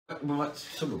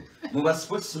Muba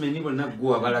sportsmen nibo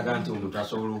nagwa balaga nti omuntu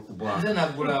asobola okubwa. Nze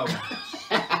nagulawo.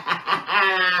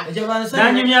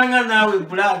 Nanyi myanga nawe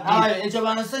black. Ekyo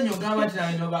bansenyo gamba ati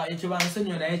ekyo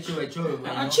bansenyo naye kiwe ekyo.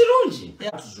 Kirungi.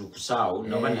 Tuzukusaawo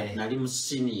naba nali mu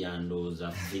senior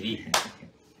ndoza 3.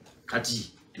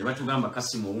 Kati ne batugamba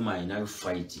Kasimu Ouma inayo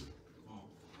fight.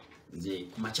 Nze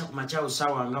kumacha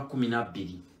usawa nga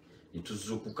 12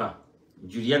 nituzukuka.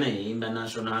 Juliana yeyimba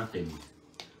national anthem.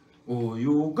 Oh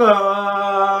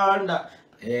Uganda.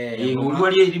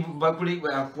 Ngwali eri bakule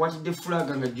akwatide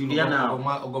flag nga Juliana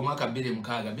ogomaka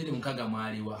 2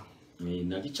 mwaliwa.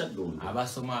 Nali kyadonda.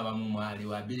 Abasoma abamu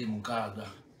mwaliwa 2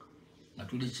 nga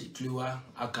tuliwa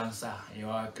akansa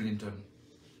ewa Clinton.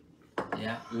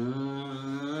 Yeah.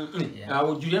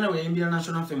 Awo Juliana weyimbira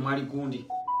national anthem mwali gundi.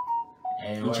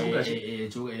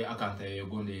 Akansa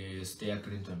yogundi stay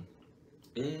Clinton.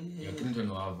 Ya Clinton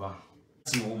wava.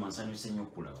 Kasimu Ouma nsanyuse nnyo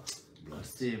okulaba.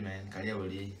 Stay man, kalya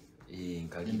buli.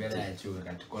 Nkali mbera yachuka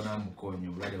katukona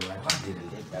mukonyo bulale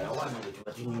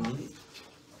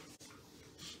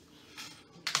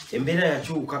Embera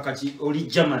yachuka kati oli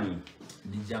Germany.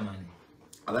 Ni Germany.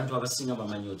 Abantu abasinga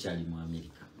bamanyi okyali mu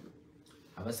America.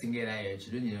 Abasingera eyo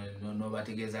kirungi no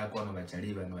bategeeza ko no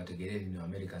bachaliba no bategerere ni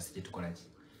America sije tukola ki.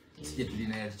 Sije tuli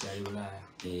naye tukyali Ulaya.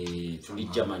 Tuli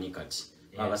Germany kati.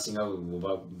 Abasinga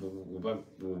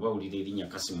uba ulire erinya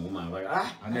Kasimu Ouma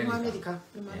America.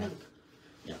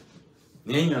 Yeah.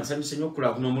 Nenyo nsanyuse nnyo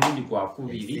okulaba kuno omulundi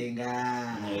gwakubiri.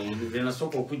 Lena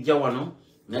sooka okujja wano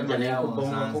najja naye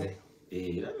kubongako.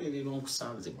 Era leero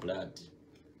nkusanze blood.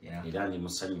 Era ndi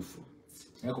musanyufu.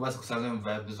 Naye kuba sikusanze mu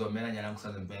vibes zo mera nyala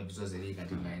nkusanze mu vibes zo ziri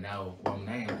kati nainawo kuba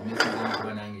munaye kumisa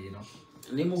kuba nange ino.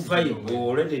 Ni mu vibe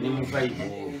already ni mu vibe.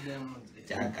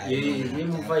 Ni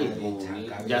mu vibe.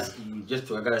 Just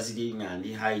twagala ziri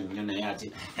ngandi high nnyo naye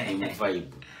ate ni mu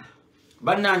vibe.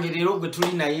 Bannange leero gwe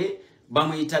tuli naye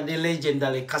bamuyita the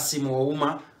legendary Kasimu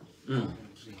Ouma.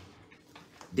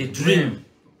 The dream.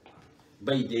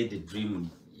 By the dream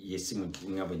yesimu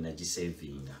ngabo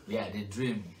nagisavinga. Yeah, the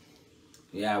dream.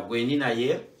 Yeah, bweni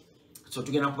naye so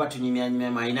tugenda kuba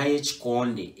tunyimya maina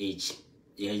y'ekikonde eki.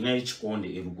 Yalina y'ekikonde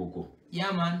e Lugogo.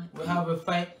 Yeah man, we have a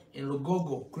fight in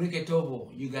Lugogo, Cricket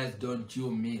Oval. You guys don't you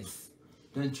miss.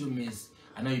 Don't you miss.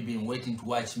 I know you've been waiting to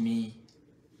watch me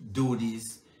do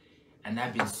this. And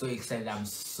I've been so excited. I'm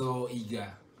so eager.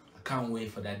 I can't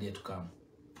wait for that day to come.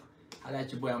 I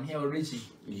like you, boy. I'm here with Richie.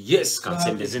 Yes, so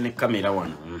there's in the camera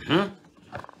one.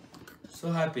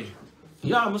 So happy.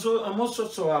 Yeah, I'm also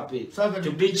so happy. So happy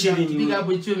to be chilling. To be up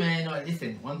with you, man. No,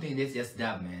 listen, one thing that's just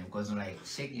dab, man. Because I'm like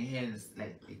shaking hands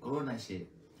like the corona shit.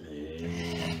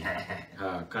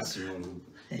 Kasimu.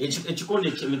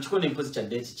 Echikone impost cha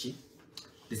date chi?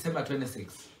 December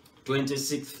 26th.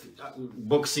 26th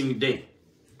Boxing Day.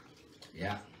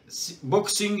 Yeah.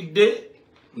 Boxing Day.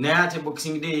 Nayate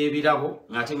Boxing Day ebirabo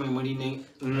ngate mwe muri ne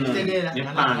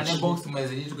ne box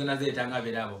mwezi nitu kana zetanga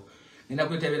birabo. Nina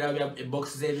kwete birabo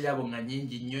box ze birabo nga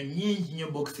nyingi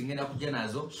nyo boxing ngenda kujja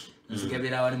nazo.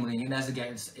 Nsigabira wali munenge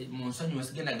nasiga mu nsonyi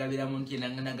wasigenda gabira mu nti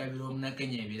nangana gabira omuna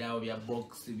Kenya ebirabo bya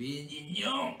box bingi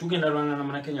nyo. Tugenda lwana na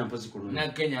muna Kenya mpozi kuluna. Na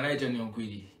Kenya right on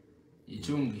yokwiri.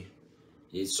 Ichungi.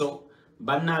 So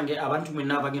bannange abantu mwe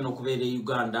nabagenda okubeera e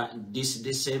Uganda this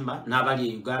December nabali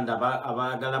e Uganda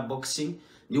abagala boxing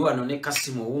ndi wano ne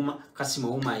Kasimu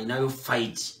Ouma inayo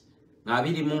fight na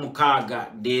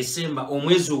 26 December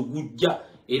omwezi ogujja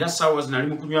era sawa zinali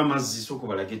mu kunywa amazzi soko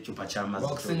balage chupa cha amazzi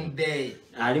Boxing Day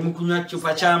ali mu kunywa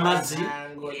chupa cha amazzi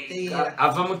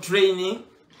ava mu training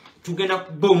tugenda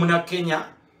kubomu na Kenya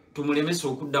tumulemesa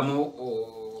okuddamu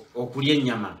okulya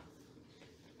ennyama.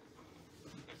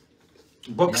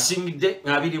 Boxing Day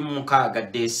nga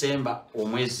 26 December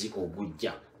omwezi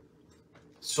ogujja.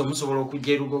 So musobola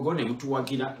okujja Lugogo ne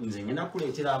mutuwagira nze ngenda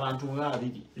kuleetera abantu nga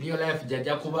 2. Real life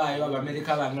jajja kubaayo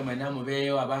Abamerika bange mwenamu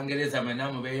beeyo, Abangereza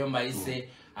mwenamu beeyo mbayise,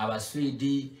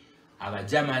 Abaswidi,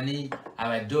 Abagermany,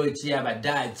 Abadochi,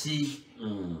 Abadachi,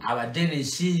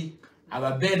 Abadenishi,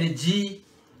 Ababelgi,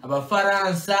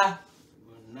 Abafaransa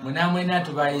mwenamu ena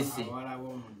tubayise.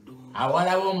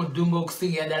 Awala b'omudungu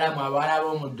okusinga ddala mu abala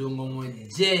b'omudungu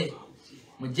mujje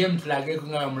mutulage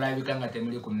nga mulabika nga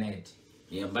temuli ku net.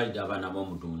 Mbali abana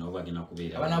b'omudungu nabo bagenda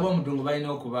kubeera. Abana b'omudungu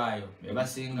balina okubaayo be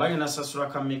basinga. Balina sasula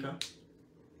kameka?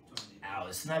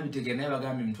 Awo sinabitege naye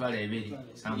bagambe mitwalo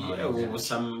 2.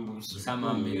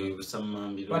 Busamambiro.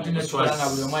 Watu netwalanga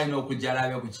buli omu alina okujja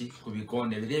alabe ku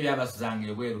bikonde biri ebyabasuzanga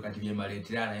ebweru kati bye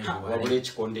mbaleetera naye wabula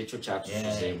ekikonde ekyo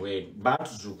kyatusuza ebweru.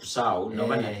 Batuzukusaawo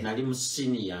naba nali mu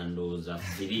senior ndoza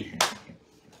 3.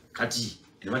 Kati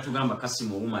ne batugamba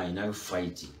Kasimu Ouma inayo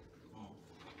fight.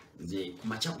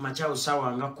 Kumacha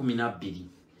usawa nga 12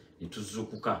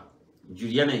 netuzukuka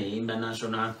Juliana yayimba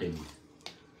national anthem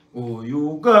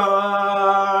Uganda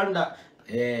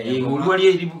olwali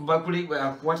eri bakule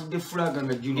akwatidde flag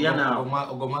nga Juliana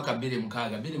ogomwaka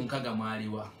 2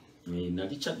 mwaliwa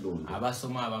nali kyaddondo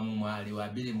abasoma abamu mwaliwa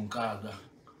 2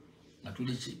 nga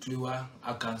tuliwa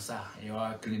Arkansas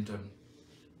ewa Clinton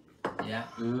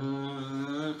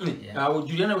awo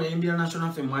Juliana weyimbira national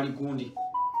anthem mwali gundi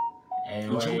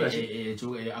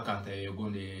Arkansas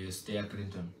gundi state ya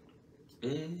Clinton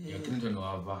Clinton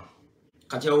wava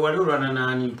kati awo wali olwana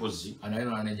nani mpozi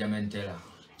analwana Jamentela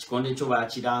kikonde kyo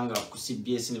bakiranga ku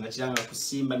CBS ne bakiranga ku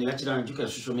Simba ne bakiranga juka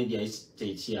social media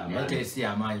state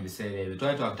ya amanyi biseera ebyo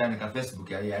twali twakutandika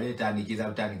Facebook yali etanikiza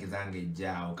butanikiza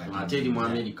ng'ejjaawo kati ate eri mu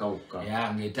America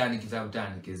okka ng'etanikiza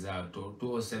butanikiza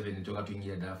 207 toka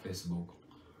tuyingira ddala Facebook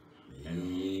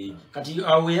kati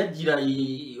awo yajjira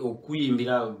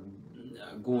okuyimbira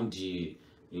gundi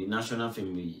national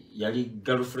anthem yali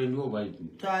girlfriend oba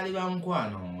twali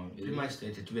bamukwano pretty much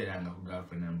tetubeeranga ku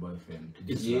girlfriend and boyfriend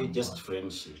just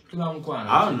friendship tuba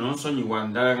mukwano nonsonyiwa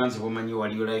ndala ganze bomanyi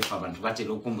waliyo life abantu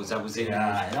batera okumbuza buze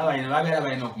babeera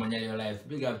balina okumanya yo life.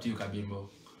 Big up to you Kabimbo,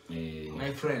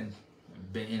 my friend,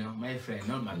 my friend,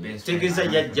 not my best friend. Tegeza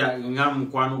yajja nga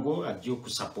mukwano go ajja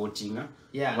okusupportinga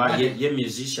ye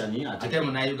musician ate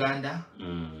muna Uganda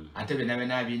ate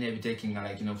bena bine taking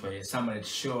like for somebody to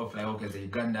show off like okay the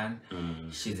Ugandan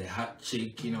she's a hot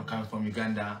chick come from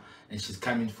Uganda and she's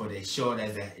coming for the show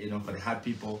as a for the hot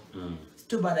people. It's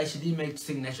too bad that she didn't make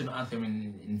sing national anthem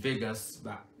in Vegas,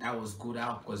 but that was good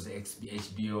out because the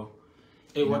HBO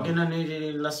wagena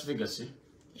ne Las Vegas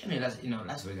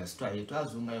Las Vegas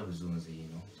twazungayo buzunzi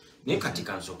ne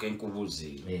katika nsoke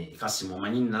nkubuze kasi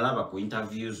mumanyi nalaba ku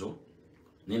interviews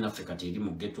nena fekati eri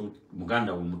mu ghetto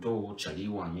Muganda omuto chali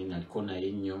wange naliko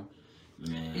naye nnyo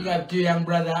big up to young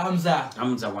brother Hamza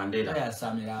Wandera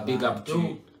big up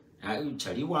to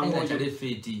chali wange chali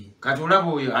fiti kati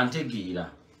olabo oyo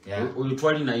antegeera oyo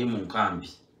twali naye mu nkambi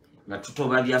nga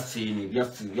tutoba byaffe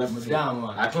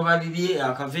atobalibye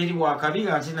akaveeri bwakabi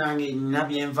ate nange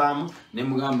nabyenvaamu ne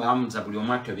mugamba Hamza buli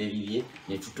omu atobebibye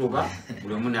ne tutoba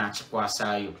buli omu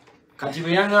n'akikwasaayo kati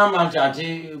bwe yangamba nti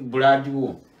ate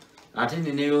buladiwo ate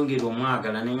neneyongera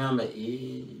omwagala neŋamba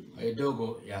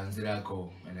edogo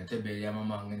yanzirako enatebe ya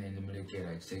mama wange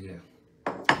nendimulekera kitegera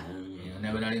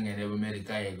nabe nali ngende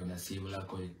Amerika yego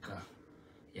nasiibulako ekka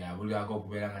yabulirako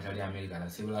okubeera nga tali Amerika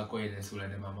nasiibulako nesibula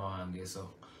ne mama wange so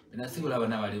benasibula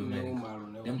bonna bali mu Amerika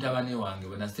ne mutabani wange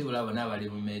benasibula bonna bali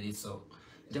mu Amerika so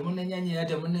temunnenyanyira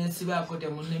temunnesibaako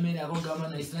temunnemerako gamba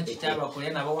naisina kitabakola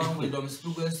nabawangulira omusipi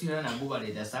gw'ensina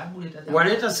nagubaleeta saaguleta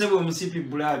waleeta sebo omusipi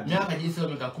blood myaka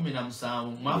gisomeka 17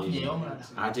 mwafunyeyo omulala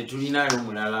ate tulinayo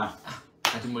omulala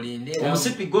kati mulinde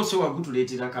omusipi gose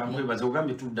wagutuleetera kamwebaza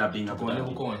ogambe tuddabinga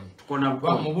tukona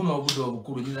mu buno obudde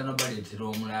obukulu nyinza nobaleetera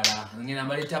omulala ngenda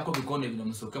mbaleetako bikonde bino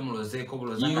musooke mulozeeko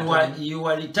buloza you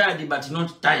are retired but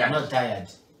not tired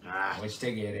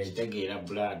wekitegeera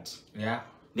blood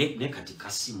ne kati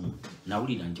kasimu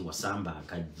nawulira nti wasamba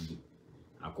akajji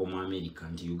ak'omu America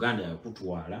nti Uganda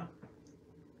yakutwala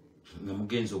nga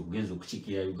mugenzi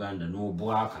okukiikirira Uganda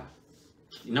n'obwaka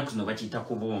ennaku zino bakiyita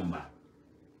kubomba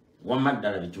wamma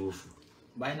ddala bituufu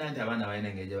balina nti abaana balina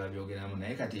engeri babyogeramu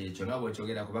naye kati ekyo nga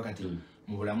bwekyogera kuba kati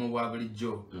mu bulamu bwa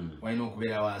bulijjo walina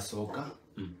okubeera wasooka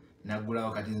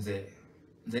naggulawo kati nze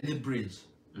ni bridge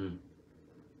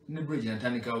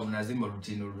natandikawo nazimba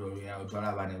olutindo otwala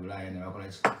abaana ebulaaya nebakola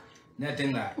ki nate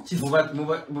nga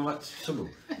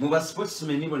muba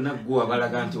sportsmen bonna gwe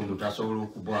abalaga nti omuntu asobola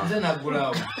okubwa nze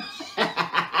naggulawo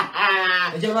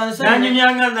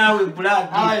nanyumyanga naawe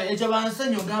ekyo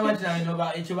bansenyu ogamba nti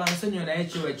ekyo bansenyu naye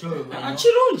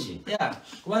kirungi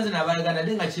kuba nze nabalaganda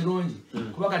dde nga kirungi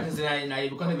kuba kati nze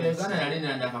naibikono bya Uganda nali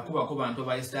nandakakuba ku bantu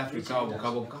ba East Africa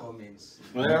obukabukka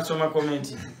oyasoma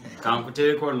komenti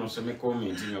kankutereko nosome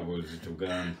komenti nga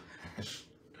bwezitugamba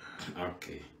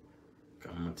okay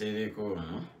kamutereko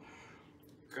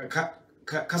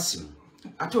Kasimu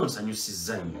ate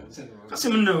onsanyusizza nnyo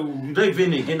Kasimu live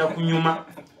eno egenda kunyuma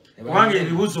kubanga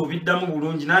ebibuuzo obiddamu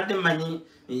bulungi nadde mmanyi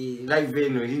live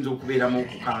eno erinza okubeeramu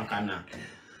okukankana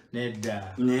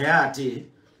nedda naye ate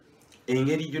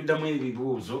engeri gyoddamu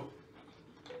ebibuuzo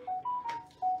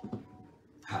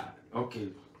okay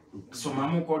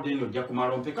somamu kode eno ojja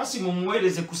kumala ompe Kasimu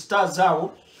muweereze ku stars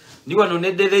awo ndi wano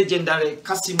ne the legendary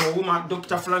Kasimu Owooma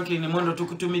Dr. Franklin Mondo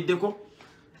tukutumiddeko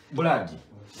blood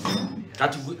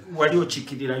kati wali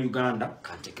okiikirira Uganda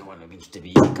kanteke wano bintu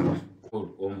tebiyika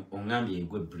ongambye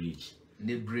egwe bridge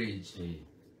ne bridge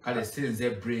kale sinze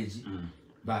bridge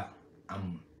but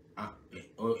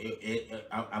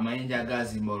amayinja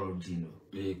agazimba olutindo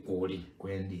kwoli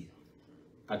kwendi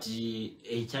ati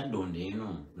ekyaddondo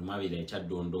eno nomwabira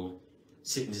ekyaddondo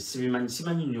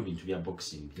simanyi nnyo bintu bya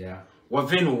boxing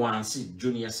wava eno wansi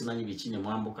junior simanyi biki ne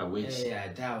mwambuka bweki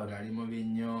ate awo nali mubi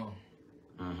nnyo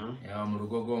mu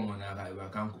lugogo omwo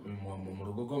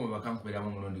bakankubiramu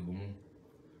omulundi gumu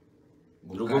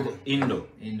lugogo indo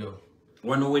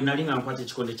wano we nali nga nkwata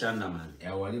ekikonde kya Ndamaani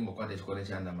wali mukwata ekikonde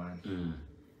kya Ndamaani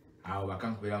awo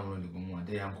bakankubiramu omulundi gumu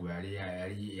ate yankuba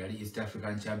yali East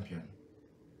African champion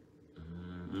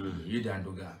Yuda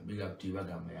Nduga, big up to you,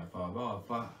 bagamba yafa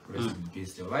wafa rest in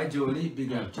peace. Why Jolie,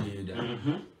 big up to you, Yuda.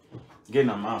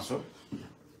 Gena maso.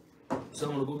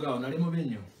 So muluguga onali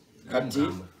mubinyo.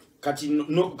 Kati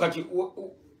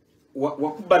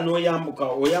wakuba no oyambuka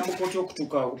otyo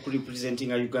okutuka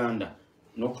representing Uganda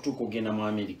n'okutuka ogenda mu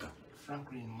America.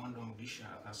 Franklin Mondo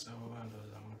Mugisha asaba bando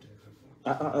za muteka.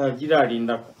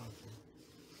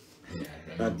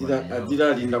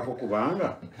 Adira alindako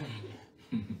kubanga.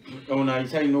 Ona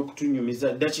alina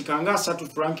okutunyumiza dakika nga 3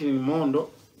 Franklin Mondo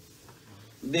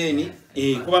then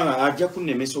kubanga ajja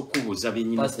kunnemesa okubuuza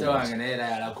byenyini pastor wange naye era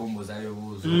yalakumbuza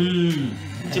ebibuuzo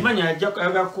kimanya ajja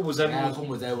kubuuza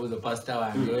ebibuuzo pastor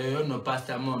wange oyo no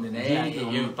pastor Mondo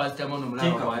naye pastor Mondo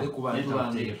mulaba wali ku bantu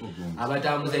bange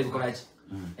abatambuza ebikola ki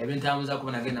ebintambuza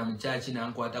kuba nagenda mu church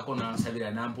nankwatako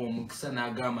nansabira nampa omukisa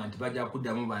n'agamba nti bajja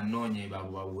kuddamu bannoonye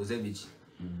babuuze biki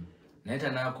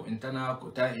Netanako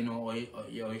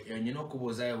nyino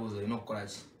kubuuza ebibuuzo olina okukola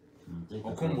ki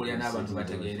okumbulira n'abantu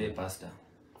bategeere pastor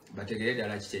bategeere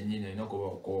ddala ki kyennyini olina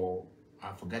okuba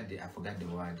I forgot the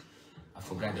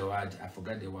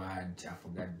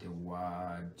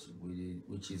word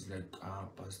which is like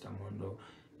Pastor Mondo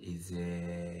is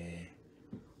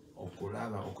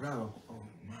okulaba oh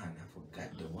man I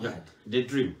forgot the word the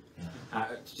dream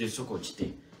kisoko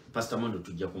kite Pastor Mondo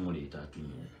tujja kumuleeta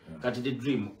atunye kati the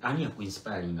dream ani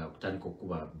akuinspiring akutandika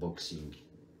okuba boxing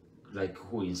like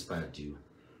who inspired you?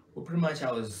 Well, pretty much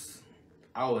I was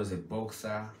a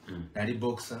boxer nali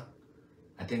boxer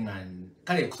ate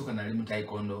kale kutuka nali mu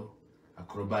taekwondo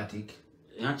acrobatic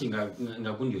ati nga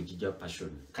gundi ojija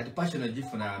passion kati passion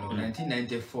ogifuna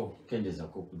 1994 kendeza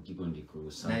ko kujigondiko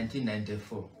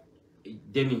 1994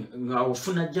 then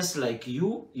ufuna just like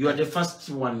you are the first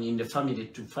one in the family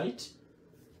to fight.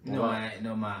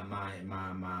 No,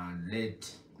 my late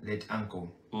uncle.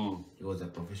 He was a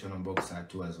professional boxer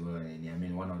too as well, and I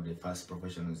mean one of the first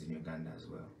professionals in Uganda as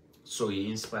well. So he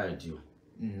inspired you?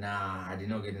 Nah, I did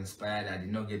not get inspired. I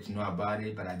did not get to know about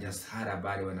it, but I just heard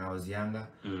about it when I was younger.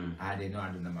 I didn't know.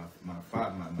 I don't know.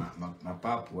 My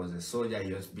pap was a soldier.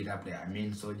 He was beat up the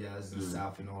soldiers and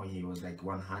stuff. You know, he was like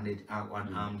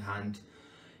one-armed hand.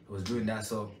 He was doing that.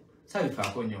 So, if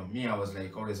I me, I was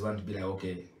like always want to be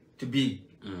like to be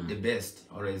the best.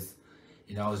 Always,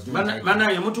 you know, I was doing.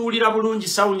 Mana yamutuulira bulungi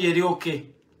sound eri okay.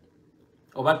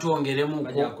 Oba tuongeremu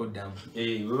ko.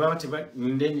 Baba teba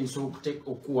ndeni so take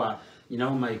okuwa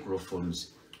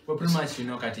microphones. Well, pretty much, you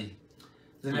know, kati.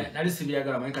 Nali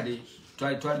sibiyagala mwe kati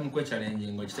twali mukwe challenge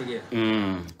ngo kitegera.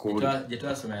 Cool.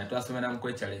 Twasomera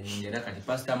mukwe challenge era kati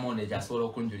Pastor Monde jasobola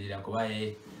okunjulira kuba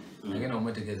ngena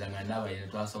omwetegeza nga ndaba yene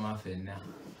twasoma fenna.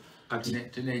 Kati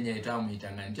tunenye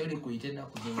tamuyitanga nti oli kuyitenda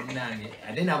kuzinange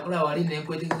ate nakula wali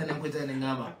nenkwetegeza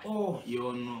ngamba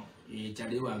yono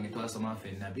chali wange twasoma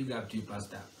fenna big up to you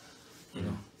pastor, you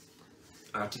know.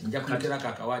 Nja kuletera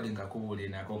kakawadi ngakubule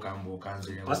nako kambo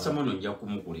kanzile Pastor Mono nja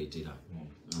kumukuletera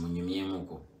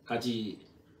munyumyemuko kati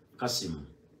Kasimu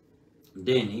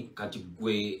deni kati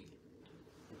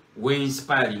gwe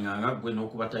inspiring nga gwe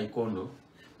nokuba taekwondo.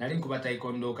 Nali nkuba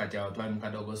taekwondo kati awo twali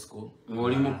mukadogo school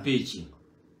ngoli mu pichi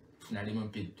nali mu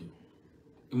pitu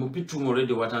mu pitu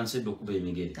already watanse dokuba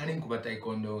emigere nali nkuba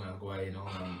taekwondo ngakuba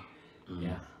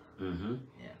yeah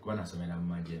kuba nasomera mu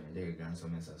maje ndege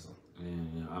gansomesa so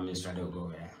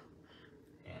kadogo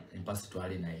and pastor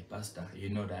twali naye pastor, you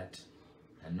know that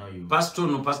I know you pastor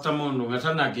no Pastor Mondo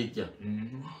ngatana kijja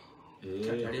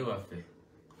kali wafe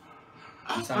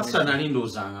pastor nalindo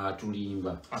zanga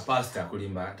atulimba pastor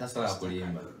kulimba tasala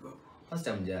kulimba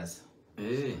pastor mjasa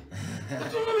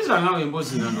tumiza nawe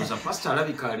mbozi nandoza pastor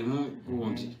alabika alimu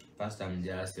gundi pastor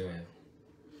mjasa wewe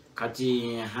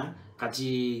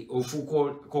kati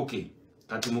ofuko koke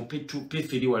kati mu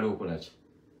P3 wale okolachi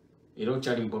ero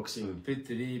chali boxing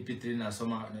P3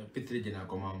 nasoma P3 jina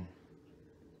komamu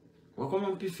wakoma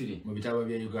mu P3 mu bitabo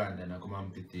bya Uganda na komamu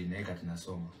P3 naye kati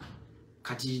nasoma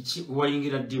kati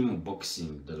wayingira dimu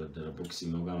boxing dala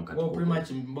boxing ogama kati pretty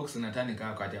much boxing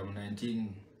natandika kati ya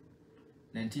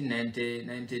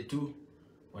 1992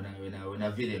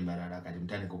 wana vile mbarara kati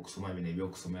mtandika okusoma bino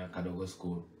ebyokusoma kadogo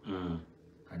school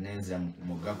kanenza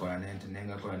mugakola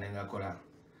nengakola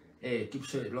keep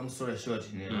short, long story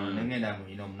short, nengenda mu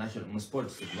national mu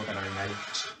sports kubaka na ngali.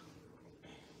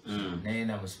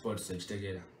 Nengenda mu sports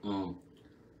ekitegera.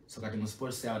 So kati mu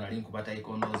sports yawo nali nkubata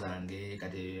ikondo zange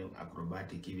kati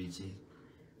acrobatic bichi.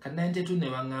 Kati 92 ne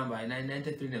bangamba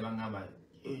 93 ne bangamba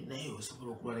naye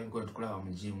osobola okuba n'enkola tukulaba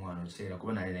mu gym wano kiseera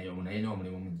kuba nalina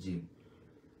omulimu mu gym.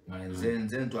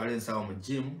 Nze ntwala ensawo mu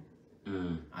gym.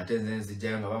 Ate nze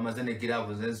nzijjayo nga bamaze ne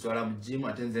giraavu nze nzitwala mu gym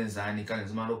ate nze nzaanika ne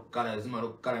zimala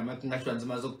okukala makinga sure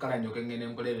nzimaze okukala njoke ngende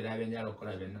nkola ebirala byenjala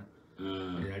okukola byonna.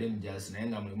 Nali mujasi naye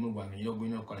nga mulimu gwange nnyo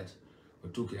ogulina okukola ki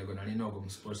otuukira gwe nalina ogwo mu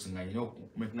sports nga nnina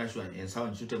makinga sure ensawo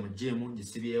nkitute mu gym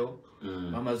gisibyewo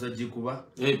bamaze ogikuba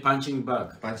punching bag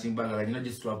nga nnina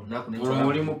gisitula bunaku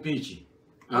oli mu pitch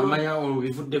amanya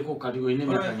obivuddeko kati olina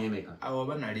emyaka myemeka awo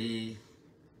oba nali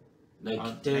like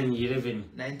 10, 11.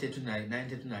 92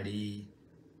 nali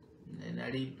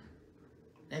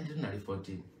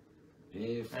 14.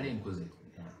 Nali nkuze.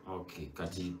 Okay,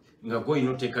 kati nga go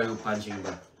inotekayo punching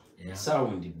bag.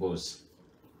 Sound boss.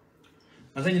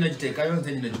 Nze nyina gitekayo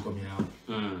nze nyina gikomyawo.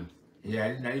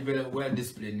 Nali very well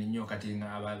disciplined nnyo kati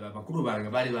nga abakulu bange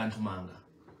bali bantumanga.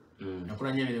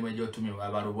 Nakula nnyo emirimu egy'otumibwa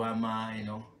abalubwama,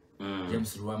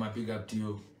 James Rwama, big up to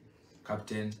you,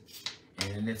 captain.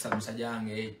 Netsa musajja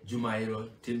wange Jumairo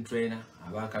team trainer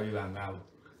abakabi bangabo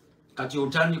kati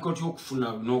otandika otyo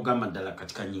okufuna n'ogamba ddala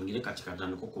kati kanyingire kati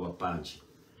katandika okuba panchi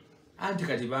anti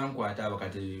kati bankwata abo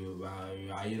kati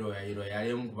ayiro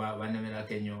yali mukuba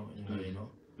banemerako ennyo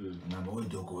ngamba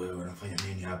wedoko wewe unafanya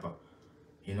nini hapa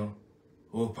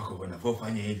pako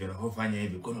wanafanya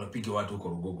hivi kono unapige watu huko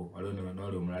Rugogo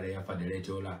wale omulala yafa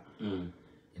Deletola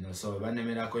so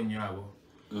banemerako ennyo abo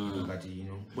kati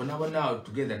bona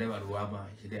together never Rwama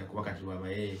kide kuba kati Rwama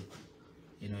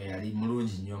yali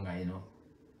mulungi nnyo nga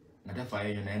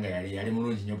ngatafayo naye nga yali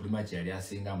mulungi nnyo pretty much yali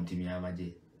asinga mu timu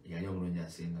y'amagye yali omulungi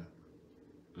asinga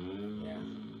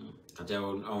kati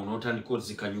onotandika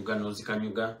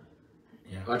ozikanyuga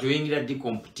kati oyingira di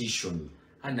competition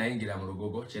nayingira mu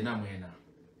Lugogo kyena mwena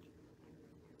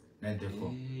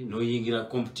 94 noyingira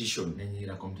competition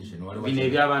bino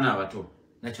eby'abaana abato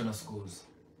national schools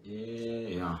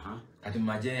kati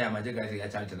maje gati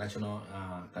gacha international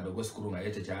kadogo school nga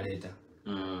yete kyaleta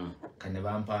kane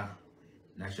bampa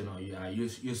national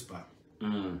USPA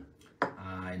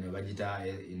bajita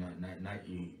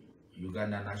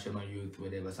Uganda National Youth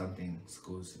whatever something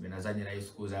schools benazanye na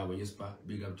schools abo USPA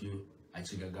big up to you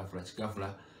achiga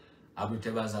gafla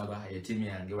abutebazaba yetimi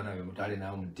yange bana be mutale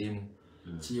na mu team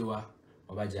chiwa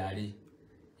obajali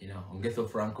Ongetho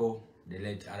Franco the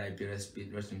late RIP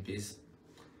rest in peace.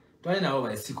 Twali nabo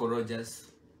ba Siko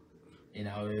Rogers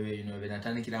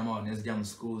benatandikira onezija mu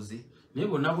schools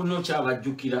nebo nabo no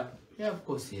kyabajjukira of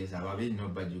course yes ababi no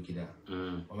bajjukira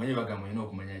omanyi bagamo ino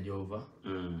okumanya Jehova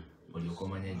oli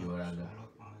okumanya Jehova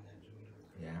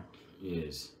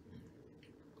yes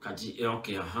kati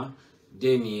okay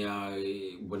then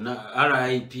bona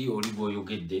RIP oli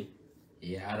boyogedde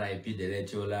RIP de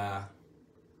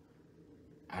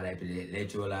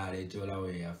Letola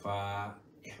we yafa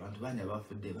abantu banya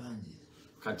bafudde bangi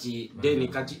kati then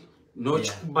kati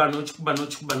nochikuba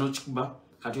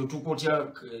kati otukotya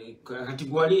kati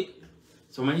gwali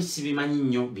somanyi sibimanyi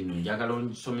nnyo bino njagala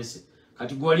onsomese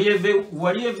kati gwali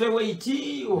weight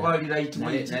oba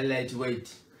lightweight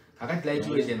kakati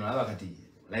lightweight aba kati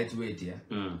lightweight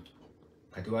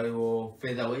kati waliwo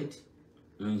featherweight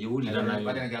njiwulira nayo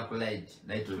patanga ku light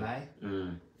fly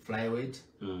flyweight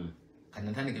kati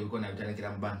natandika ebikona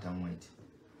bitandikira mu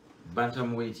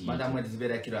bantamweight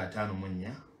zibeera kilo 5 mu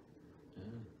 4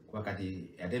 wakati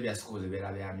ate bya schools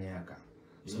bibeera bya myaka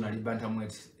so nali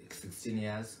bantamweight 16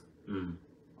 years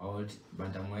old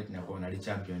bantamweight nako nali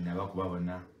champion nabakuba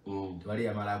bonna twali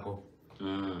yamalako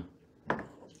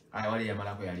wali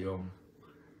yamalako yali omu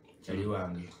kyali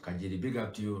wange Kajiri big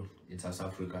up to you in South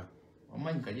Africa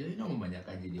omanyi Kajiri nomumanya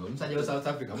Kajiri omusajja wa South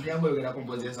Africa muyambo yogera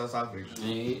kompozi ya South Africa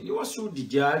iwasudi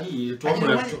jali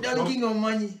Don King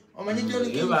omanyi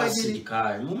Don King Kajiri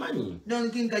mumanyi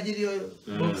Don King Kajiri oyo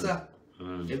boxer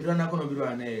ebirwana kono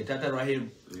birwane Tata Rahim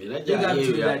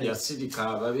ya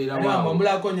sidika babira wao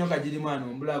mbulako nnyo Kajiri mwana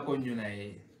mbulako nnyo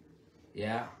naye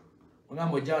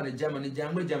ungambo jawo ne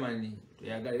Germany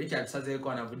tuyagala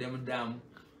bikyatusazeeko anavudde mu ddamu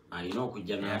alina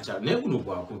okujja nacha neguno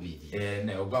gwakubiri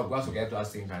ne ogwasogera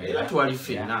twasinga era twali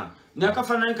fenna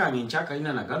nakafananye kange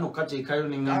nchakalina nagano kateekayo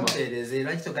nengamba kampereze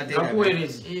nakito kateeka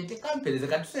tekampereze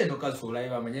katuseno kasula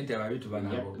bamanye nti ababitu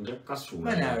banabo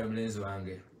ndakasula nawe mlenzi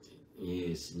wange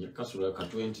yes nyakasula ka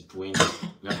 2020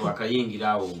 nga twakayingira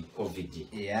awo covid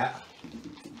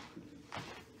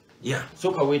Yeah,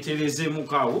 soka wetereze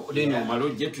mukawo leno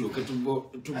maloje tuloke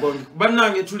tubo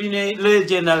banange tuline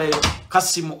legendary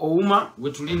Kasimu Ouma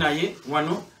gwe tulinaye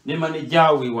wano ne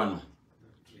manager we wano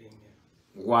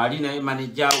wali naye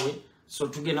manager we so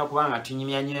tugenda kubanga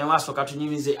tunyimya maso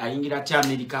katunyimize ayingira ate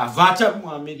America avata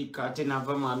mu America ate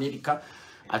nava mu America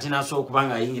ate naso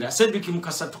kubanga ayingira Cedric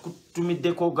Mukasa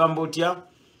tukutumiddeko gambotya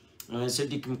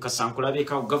Cedric Mukasa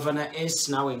nkulabeka governor S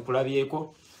nawe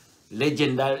nkulabyeko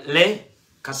legendary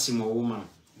Kasimu Ouma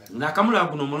nakamula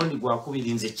guno mulondi gwa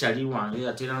kubirinze chali wange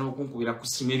atera nokunkubira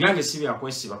kusima byange sibi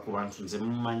akwesiba ku bantu nze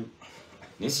mumanyi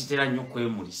nesitera nnyo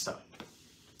kwemulisa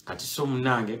kati so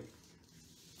munange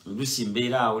ndusi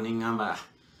mbeera awo ne ngamba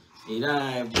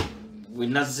era bwe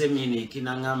nazze mine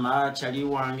kinangamba chali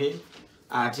wange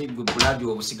ate buladi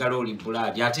obusigala oli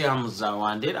buladi ate amuza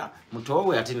wandera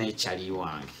mutowe ate ne chali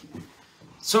wange.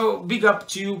 So big up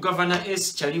to you Governor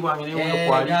S chali wange ne wo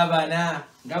kwali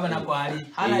Governor kwali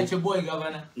hala che boy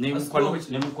governor ne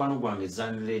mukwano gwange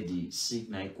Zan Lady C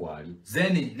na kwali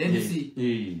Zeni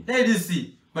Lady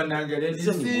C bananga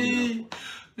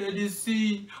Lady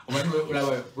C omani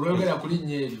ulaba ulogera kuli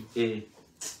nyeyo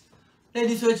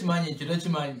Lady C ochimanyi kito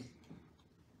chimanyi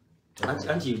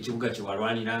anti ikibuga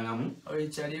kiwalwanirangamu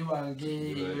chali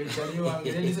wange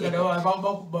Lady C kadawa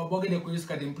bogede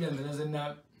kuiska dimpuya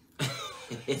nzana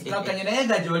Kakanya na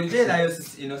yenda joli dela yo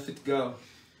innocent girl.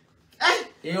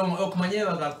 Okumanye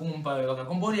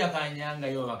bakakumbori yakanyanga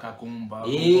yo bakakumba.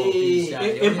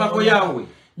 Empako yawe.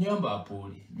 Nyomba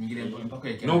apuli. Mingire empako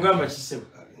yake. No gamba kisebo.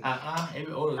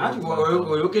 Ebe olo. Ati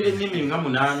oyokere nimi nga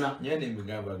munana. Nyene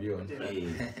mbigamba byonde.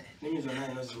 Nimi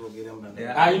zona inozibogera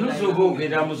mbanda.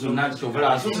 Inozibogera muzona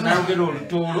chovala. So tunayogera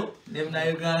olutolo. Nemna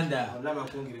Uganda. Olaba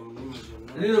kungire mu nimi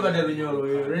zona. Lero bada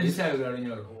lunyolo. Ready say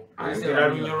lunyolo. Ayogera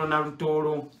lunyolo na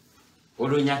lutolo.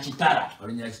 Olunyakitala.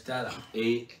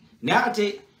 Ne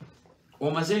ate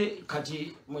omaze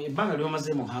kati mwebanga lyo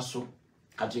maze mu haso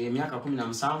kati emyaka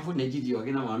 17 nejidi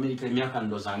wagena mu America emyaka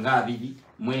ndoza nga 2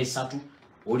 mu 3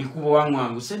 oli kubo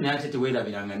wangwangu se ne ate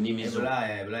tewerabiranga nimizo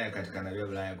Bulaya katika na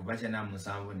Bulaya kupacha na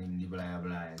musanvu ni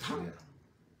Bulaya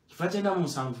kifacha na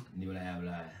musanvu ni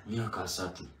Bulaya myaka 3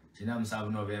 sina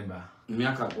musanvu November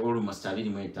myaka almost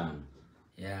 25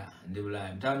 yeah ndi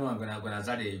Bulaya mtano wangu na kuna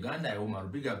zade Uganda Umar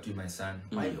big up to my son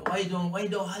why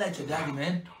don't highlight your daddy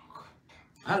man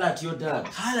highlight your dad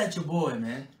highlight your boy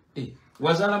man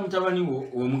wazala mtabani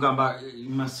wo mugamba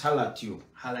masala tio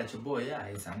highlight your boy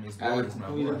yeah it's my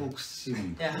boy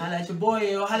yeah highlight your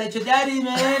boy or highlight your daddy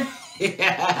man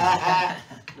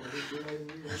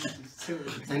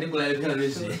Sandi kula kana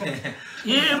rishi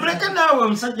mleka nawe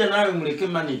msajja nawe mleke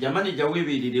manager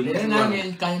webirire mu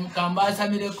nange kamba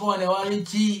samire ko ne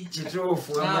walichi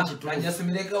kitofu ama kitofu anya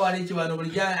samire ko walichi bano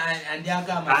bulija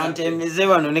andyaka ama antemeze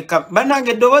bano ne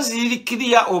banange dobozi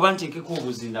lirikiria oba nteke ko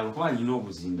obuzindalo kwa nyino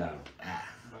obuzindalo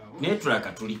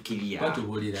netulaka tulikiria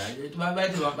batubulira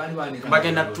tubabati bali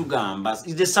bagenda tugamba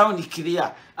is the sound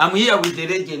clear. I'm here with the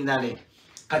legendary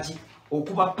kati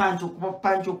okuba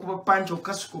pancho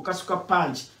kasuka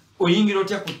punch oyingira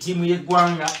otya ku team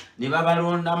yeggwanga ne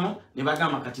babalondamo ne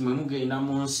bagamba kati mwe mugenda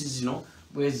mu nsi zino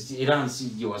bwezi era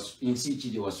insi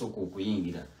kidi wasoko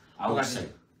okuyingira outside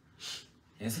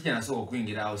ensi jana soko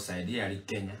okuyingira outside yali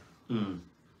Kenya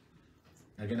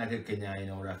nagenda ke Kenya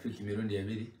ina urafiki mirundi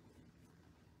ebiri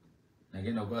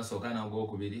nagenda kwa soka na go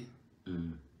kubiri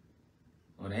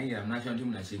onaingira national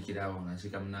team nachikirawo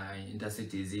nachika mna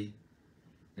intercities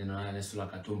neno na Nesula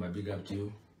Katumba big up to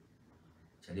you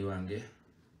chali wange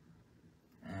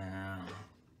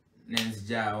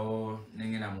nenzijao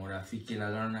nengena mu rafiki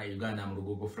na Uganda mu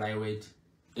Rugogo flyweight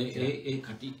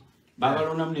kati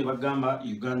babalona mne bagamba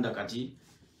Uganda kati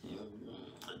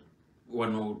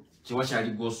wano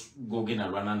kiwachali gogena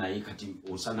lwana naye kati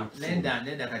osana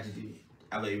nenda kati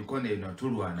aba yukonde no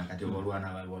tulwana kati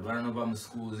olwana no ba mu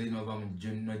schools no ba mu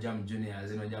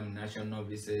juniors no jam national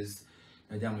novices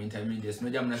no jam intermediates no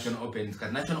jam national opens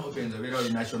kati national opens obero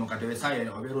national kati wesaye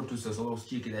obero tuso so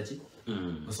chikira chi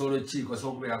so chiko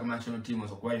so kubera ku national team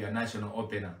so kwa your national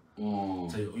opener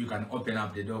so you can open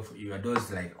up the door for your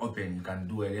doors like open you can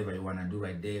do whatever you want to do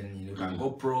right then you can go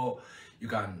pro you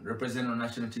can represent the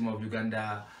national team of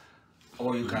Uganda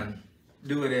or you can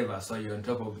do whatever so you're on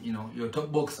top of you're top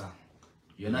boxer.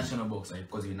 You're national boxer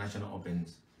because you're national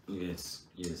opens. Yes.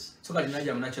 So kati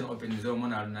naja national opens zo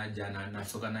mona naja na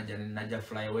soka naja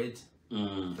flyweight.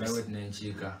 Flyweight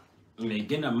nenchika.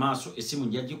 Ngena maso esimu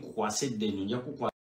njaji kukwasedde nja kukwa